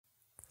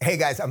Hey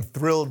guys, I'm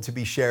thrilled to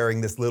be sharing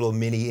this little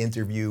mini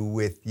interview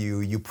with you.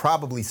 You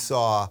probably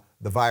saw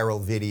the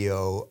viral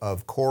video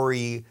of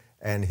Kory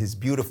and his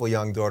beautiful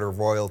young daughter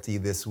Royalty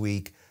this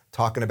week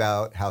talking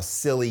about how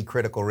silly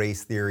critical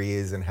race theory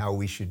is and how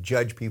we should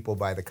judge people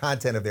by the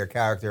content of their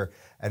character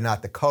and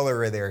not the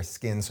color of their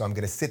skin. So I'm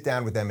going to sit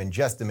down with them in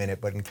just a minute,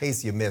 but in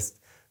case you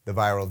missed the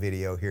viral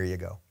video, here you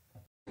go.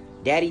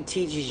 Daddy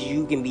teaches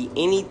you can be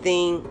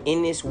anything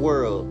in this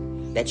world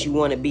that you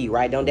want to be,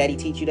 right? Don't Daddy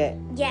teach you that?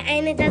 Yeah,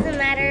 and it doesn't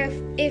matter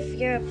if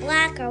you're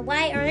black or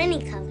white or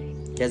any color.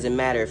 Doesn't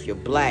matter if you're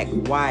black,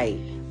 white,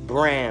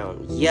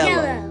 brown,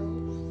 yellow,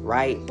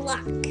 right?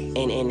 Black.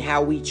 And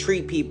how we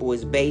treat people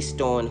is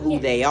based on who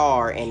they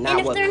are and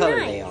not what color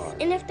they are.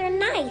 And if they're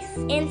nice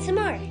and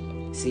smart.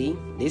 See,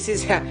 this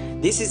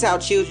is how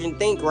children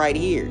think right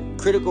here.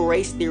 Critical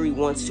race theory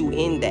wants to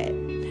end that.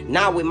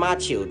 Not with my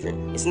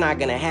children. It's not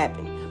gonna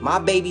happen. My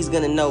baby's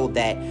gonna know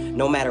that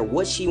no matter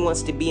what she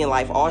wants to be in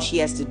life, all she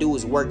has to do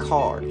is work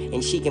hard,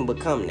 and she can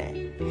become that.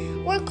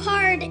 Work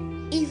hard,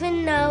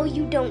 even though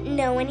you don't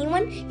know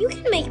anyone. You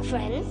can make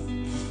friends.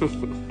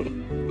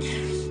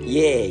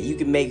 Yeah, you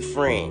can make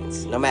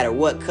friends, no matter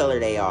what color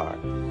they are.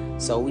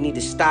 So we need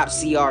to stop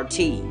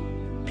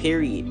CRT,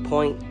 period,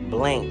 point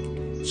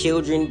blank.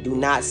 Children do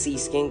not see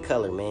skin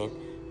color, man.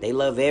 They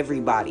love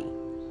everybody.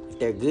 If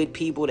they're good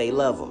people, they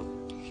love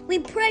them. We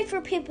pray for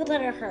people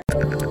that are hurt.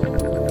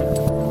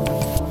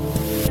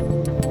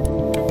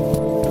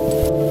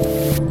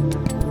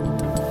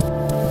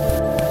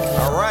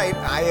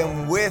 I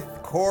am with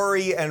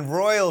Kory and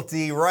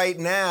Royalty right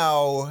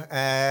now.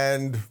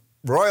 And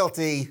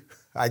Royalty,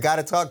 I got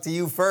to talk to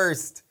you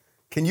first.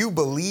 Can you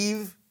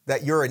believe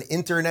that you're an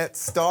internet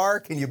star?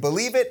 Can you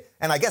believe it?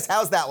 And I guess,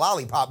 how's that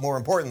lollipop, more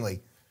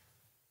importantly?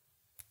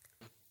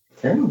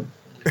 Tell him.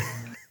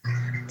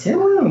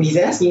 Tell him. He's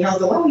asking how's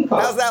the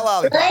lollipop. How's that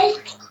lollipop?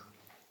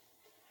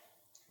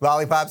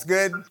 Lollipop's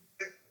good?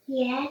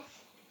 Yes.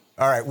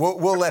 All right,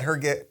 we'll let her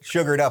get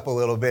sugared up a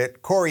little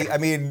bit. Kory, I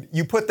mean,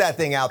 you put that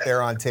thing out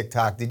there on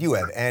TikTok. Did you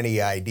have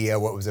any idea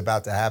what was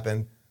about to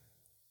happen?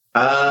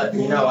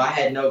 No, I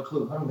had no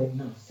clue. Hold on, baby,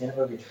 no, stand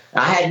over here.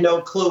 I had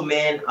no clue,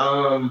 man.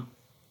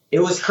 It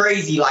was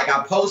crazy. Like,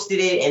 I posted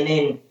it, and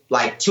then,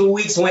 like, 2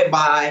 weeks went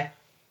by,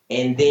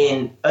 and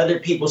then other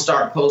people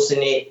started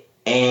posting it,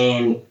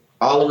 and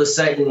all of a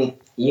sudden,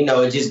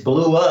 it just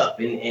blew up.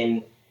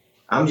 And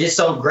I'm just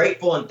so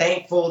grateful and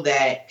thankful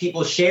that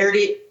people shared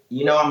it.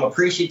 I'm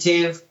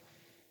appreciative.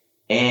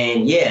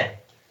 And yeah.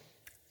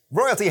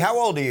 Royalty, how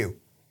old are you?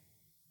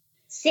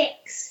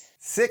 6.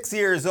 6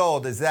 years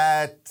old. Is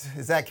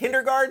that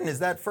kindergarten? Is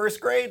that first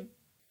grade?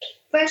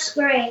 First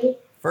grade.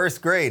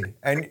 First grade.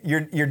 And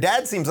your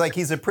dad seems like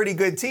he's a pretty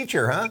good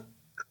teacher, huh?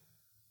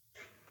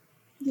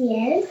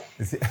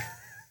 Yes.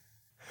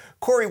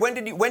 Kory, when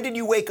did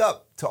you wake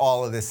up to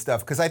all of this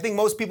stuff? Because I think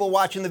most people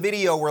watching the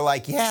video were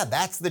like, yeah,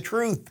 that's the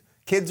truth.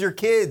 Kids are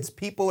kids.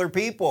 People are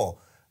people.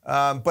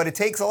 But it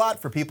takes a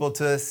lot for people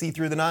to see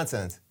through the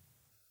nonsense.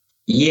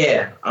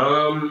 Yeah.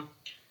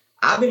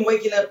 I've been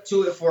waking up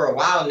to it for a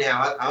while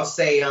now. I'll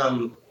say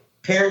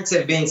parents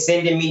have been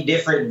sending me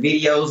different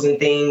videos and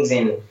things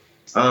and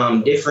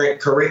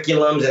different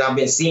curriculums. And I've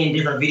been seeing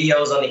different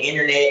videos on the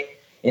internet.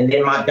 And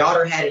then my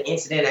daughter had an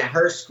incident at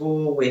her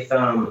school with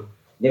them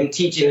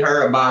teaching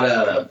her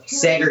about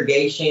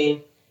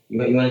segregation.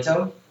 You want to tell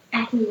them?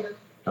 I can know.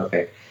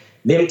 Okay.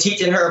 Them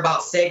teaching her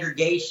about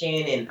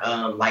segregation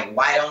and like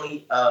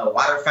white-only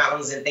water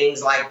fountains and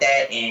things like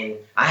that. And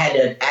I had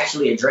to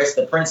actually address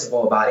the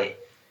principal about it.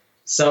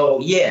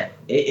 So, yeah,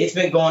 it's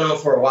been going on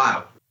for a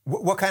while.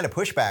 What kind of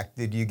pushback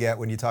did you get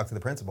when you talked to the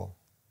principal?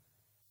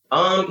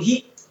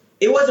 It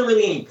wasn't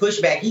really any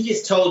pushback. He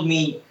just told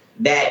me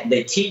that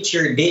the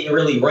teacher didn't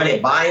really run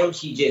it by him.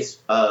 She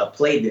just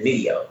played the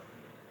video.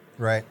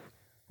 Right.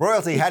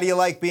 Royalty, how do you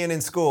like being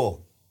in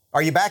school?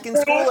 Are you back in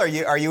school?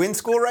 Are you in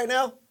school right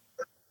now?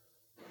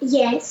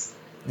 Yes.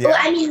 Yeah.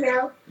 Well,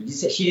 no.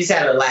 She just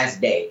had her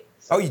last day.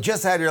 Oh, you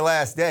just had your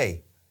last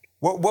day.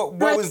 What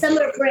was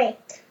summer break?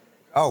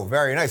 Oh,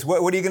 very nice.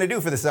 What are you going to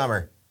do for the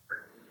summer?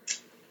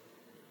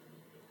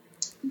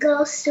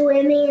 Go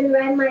swimming and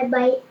ride my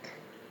bike.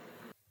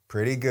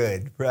 Pretty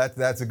good.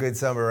 That's a good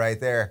summer right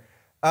there.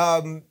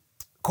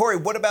 Kory,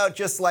 what about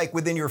just like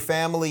within your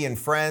family and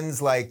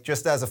friends, like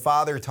just as a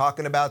father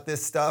talking about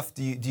this stuff?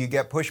 Do you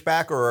get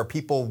pushback, or are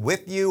people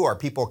with you? Are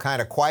people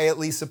kind of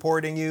quietly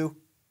supporting you?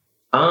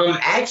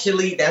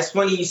 Actually, that's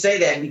funny you say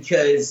that,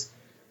 because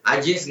I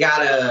just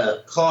got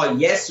a call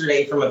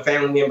yesterday from a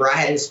family member I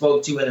hadn't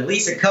spoke to in at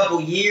least a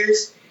couple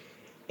years,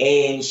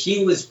 and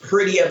she was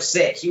pretty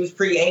upset. She was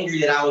pretty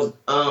angry that I was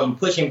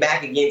pushing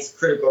back against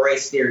critical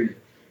race theory,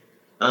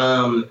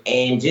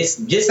 and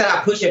just that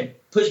I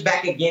push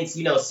back against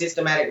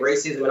systematic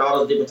racism and all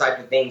those different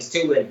types of things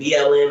too, and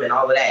BLM and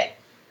all of that.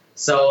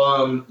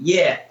 So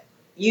yeah,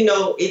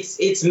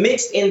 it's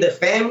mixed in the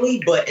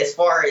family, but as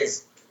far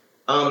as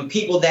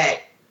people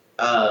that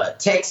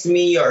text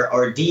me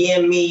or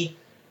DM me,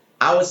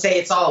 I would say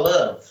it's all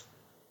love.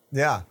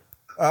 Yeah.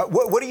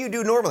 What do you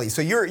do normally?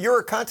 So you're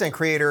a content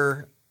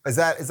creator Is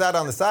that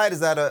on the side? Is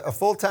that a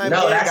full-time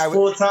No, gig? that's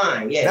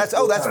full-time. Yeah.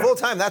 That's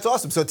full-time. That's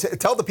awesome. So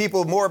tell the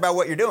people more about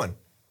what you're doing.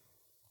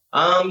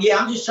 Yeah,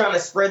 I'm just trying to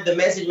spread the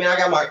message, man. I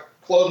got my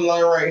clothing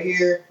line right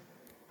here.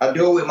 I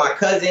do it with my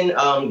cousin.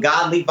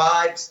 Godly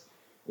Vibes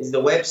is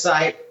the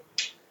website.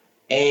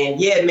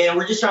 And yeah, man,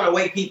 we're just trying to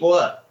wake people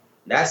up.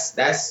 That's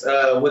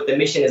what the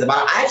mission is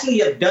about. I actually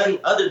have done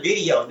other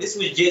videos. This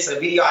was just a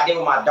video I did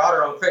with my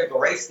daughter on critical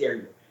race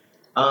theory.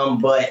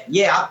 But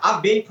yeah,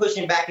 I've been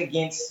pushing back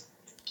against,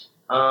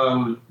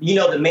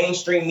 the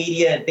mainstream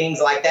media and things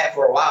like that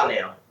for a while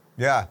now.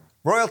 Yeah.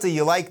 Royalty,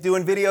 you like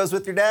doing videos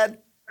with your dad?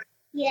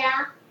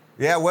 Yeah.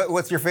 Yeah,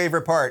 what's your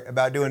favorite part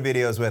about doing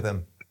videos with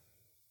him?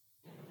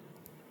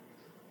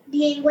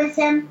 Being with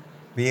him.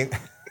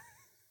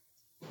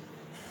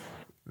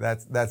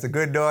 That's a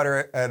good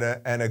daughter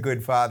and a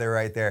good father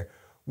right there.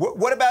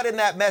 What about in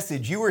that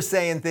message? You were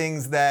saying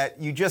things that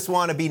you just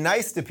want to be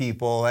nice to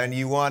people and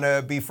you want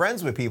to be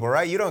friends with people,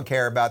 right? You don't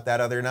care about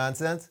that other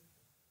nonsense.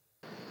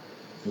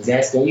 He's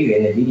asking you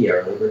in the video,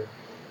 remember?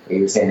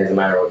 You were saying it doesn't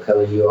matter what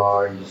color you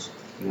are, you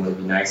want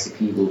to be nice to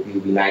people,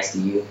 people be nice to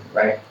you,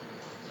 right?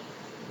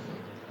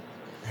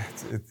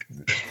 It's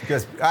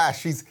just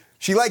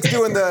she likes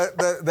doing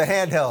the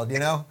handheld, you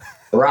know?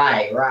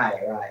 Right.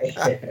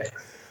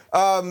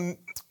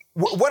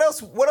 What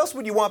else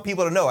would you want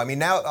people to know? I mean,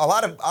 now a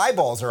lot of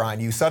eyeballs are on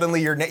you.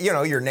 Suddenly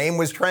your name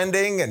was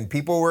trending and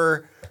people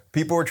were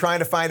trying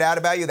to find out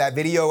about you. That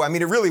video, I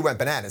mean, it really went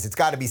bananas. It's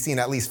got to be seen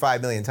at least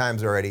 5 million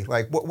times already.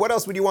 Like, what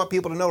else would you want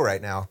people to know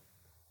right now?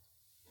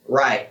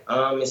 Right.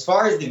 As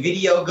far as the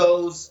video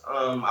goes,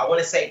 I want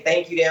to say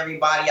thank you to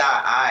everybody.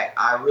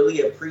 I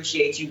really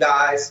appreciate you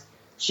guys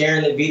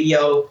sharing the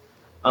video.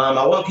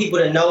 I want people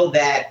to know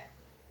that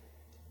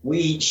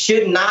we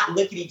should not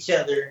look at each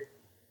other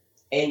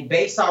and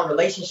base our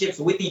relationships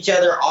with each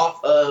other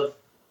off of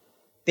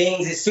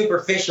things as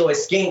superficial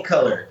as skin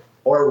color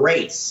or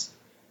race.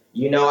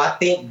 I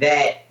think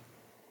that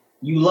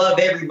you love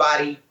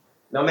everybody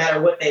no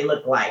matter what they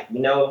look like.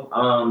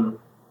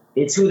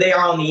 It's who they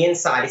are on the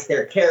inside. It's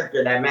their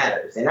character that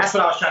matters. And that's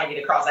what I was trying to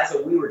get across. That's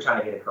what we were trying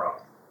to get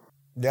across.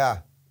 Yeah.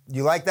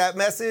 You like that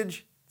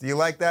message? Do you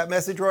like that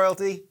message,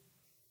 Royalty?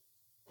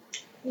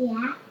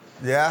 Yeah.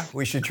 Yeah,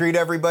 we should treat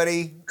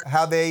everybody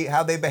how they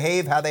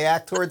behave, how they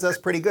act towards us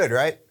pretty good,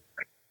 right?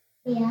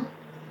 Yeah.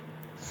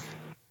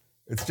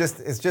 It's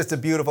just a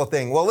beautiful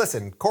thing. Well,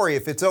 listen, Kory,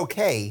 if it's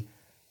okay,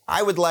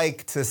 I would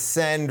like to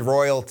send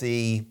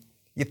Royalty.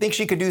 You think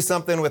she could do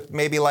something with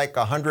maybe like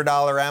a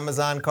 $100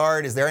 Amazon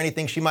card? Is there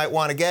anything she might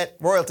want to get?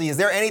 Royalty, is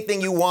there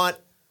anything you want?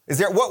 Is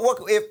there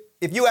what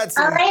if you had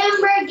some A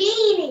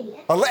Lamborghini.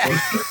 I'm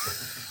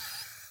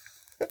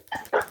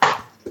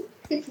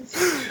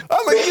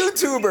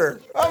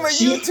a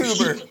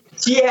YouTuber.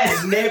 She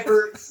has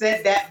never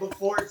said that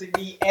before to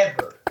me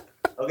ever.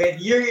 Okay,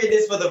 you're hearing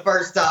this for the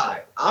first time.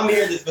 I'm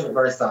hearing this for the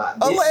first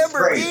time. A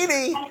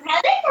Lamborghini. I've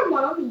had it to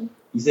mommy.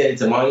 You said it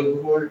to mommy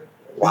before?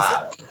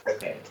 Wow.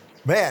 Okay.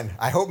 Man,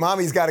 I hope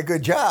mommy's got a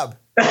good job.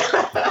 Is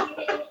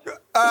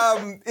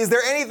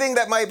there anything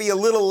that might be a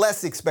little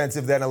less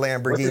expensive than a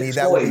Lamborghini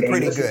that would be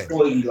pretty good? What's the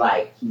toy you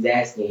like? He's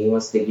asking. He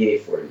wants to get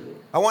it for you.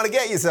 I want to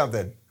get you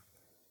something.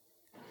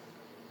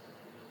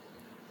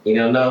 You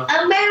don't know?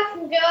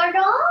 American Girl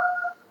doll.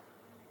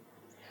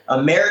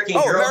 American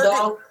Girl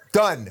doll?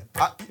 Done.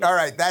 All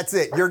right, that's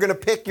it. You're going to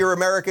pick your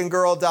American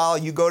Girl doll.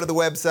 You go to the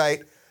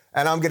website,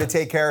 and I'm going to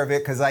take care of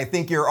it because I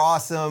think you're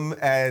awesome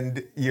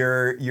and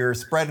you're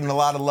spreading a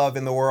lot of love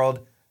in the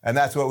world, and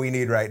that's what we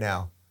need right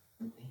now.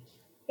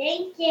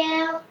 Thank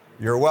you.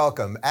 You're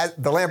welcome.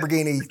 The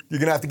Lamborghini, you're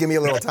going to have to give me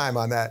a little time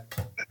on that.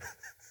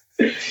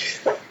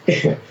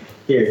 Here,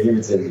 give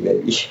it to me,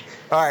 baby.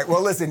 All right.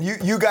 Well, listen,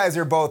 you guys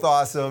are both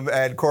awesome,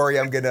 and Kory,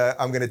 I'm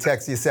gonna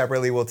text you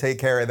separately. We'll take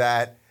care of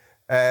that.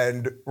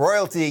 And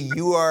Royalty,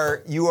 you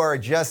are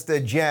just a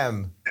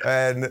gem,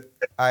 and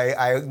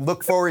I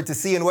look forward to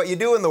seeing what you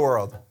do in the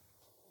world.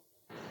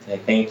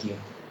 Okay, thank you.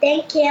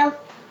 Thank you.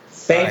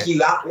 Thank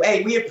you.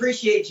 Hey, we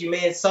appreciate you,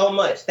 man, so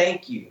much.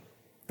 Thank you.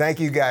 Thank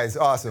you, guys.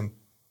 Awesome.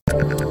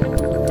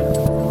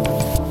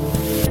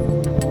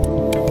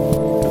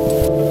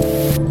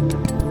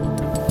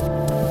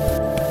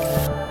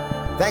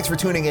 Thanks for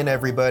tuning in,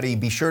 everybody.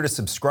 Be sure to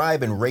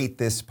subscribe and rate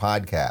this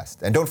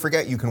podcast. And don't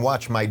forget, you can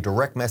watch my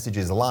direct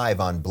messages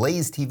live on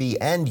Blaze TV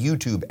and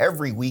YouTube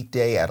every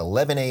weekday at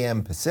 11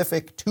 a.m.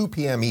 Pacific, 2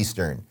 p.m.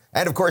 Eastern.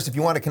 And of course, if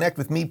you want to connect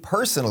with me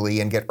personally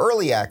and get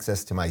early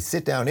access to my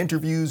sit-down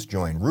interviews,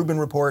 join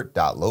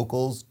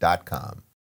RubinReport.locals.com.